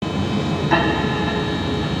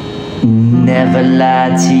Never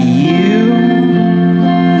lied to you,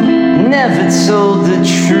 never told the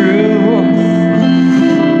truth,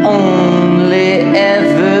 only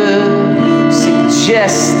ever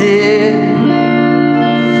suggested.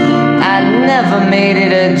 I never made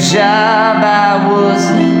it a job, I was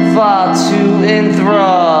far too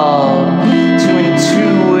enthralled to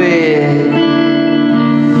intuit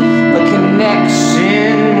a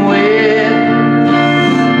connection with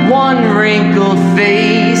one wrinkled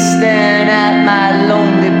face, staring at my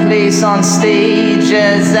lonely place on stage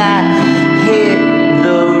as I hit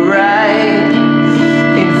the right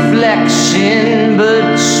inflection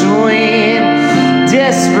between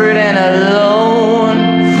desperate and alone,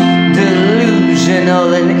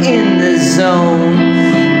 delusional and in the zone,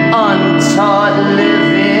 untaught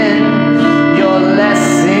living your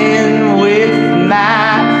lesson with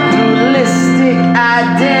my dualistic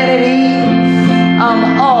identity.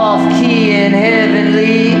 I'm off key and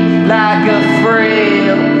heavenly like a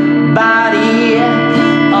frail body,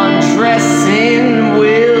 undressing.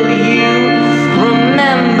 Will you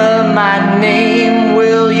remember my name?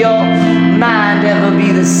 Will your mind ever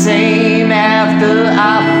be the same after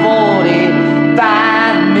our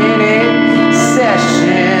 45-minute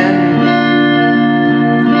session?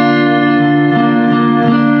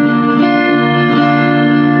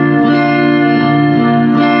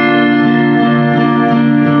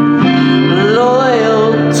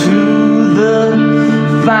 Loyal to the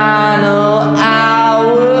final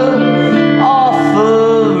hour,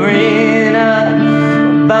 offering a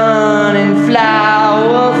burning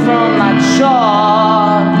flower from my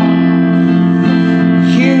charred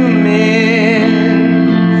human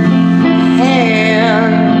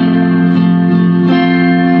hand,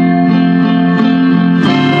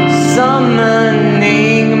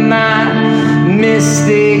 summoning my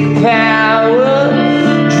mystic power,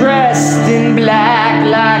 dressed in black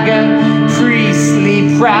like a priestly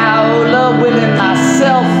prowler, willing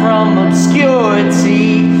myself from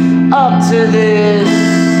obscurity up to this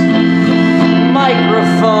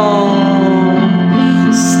microphone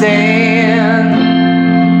stand.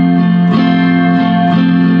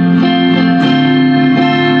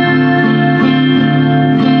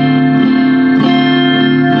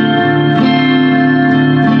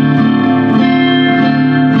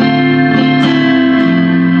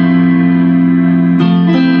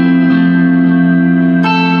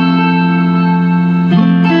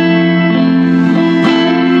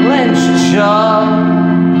 Clenched jaw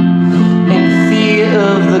in fear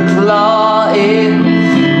of the claw, it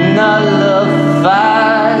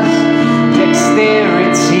nullifies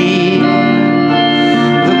dexterity.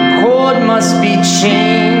 The chord must be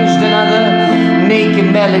changed, another naked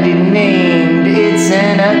melody named. It's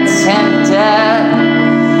an attempt at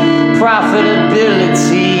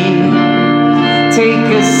profitability. Take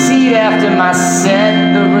a seat after my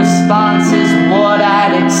set, the response is what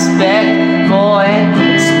I'd expect for an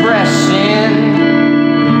expression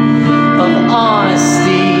of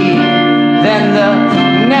honesty. Then the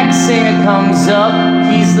next singer comes up,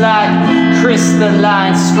 he's like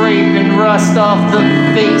Crystalline, scraping rust off the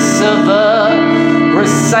face of a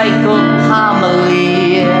recycled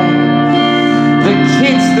homily. The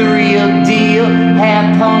kid's the real deal,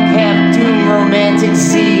 half punk, half doom, romantic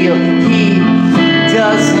zeal. He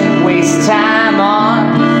doesn't waste time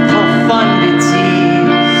on profundities.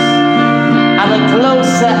 I look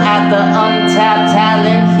closer at the untapped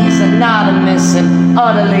talent. He's anonymous and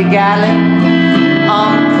utterly gallant.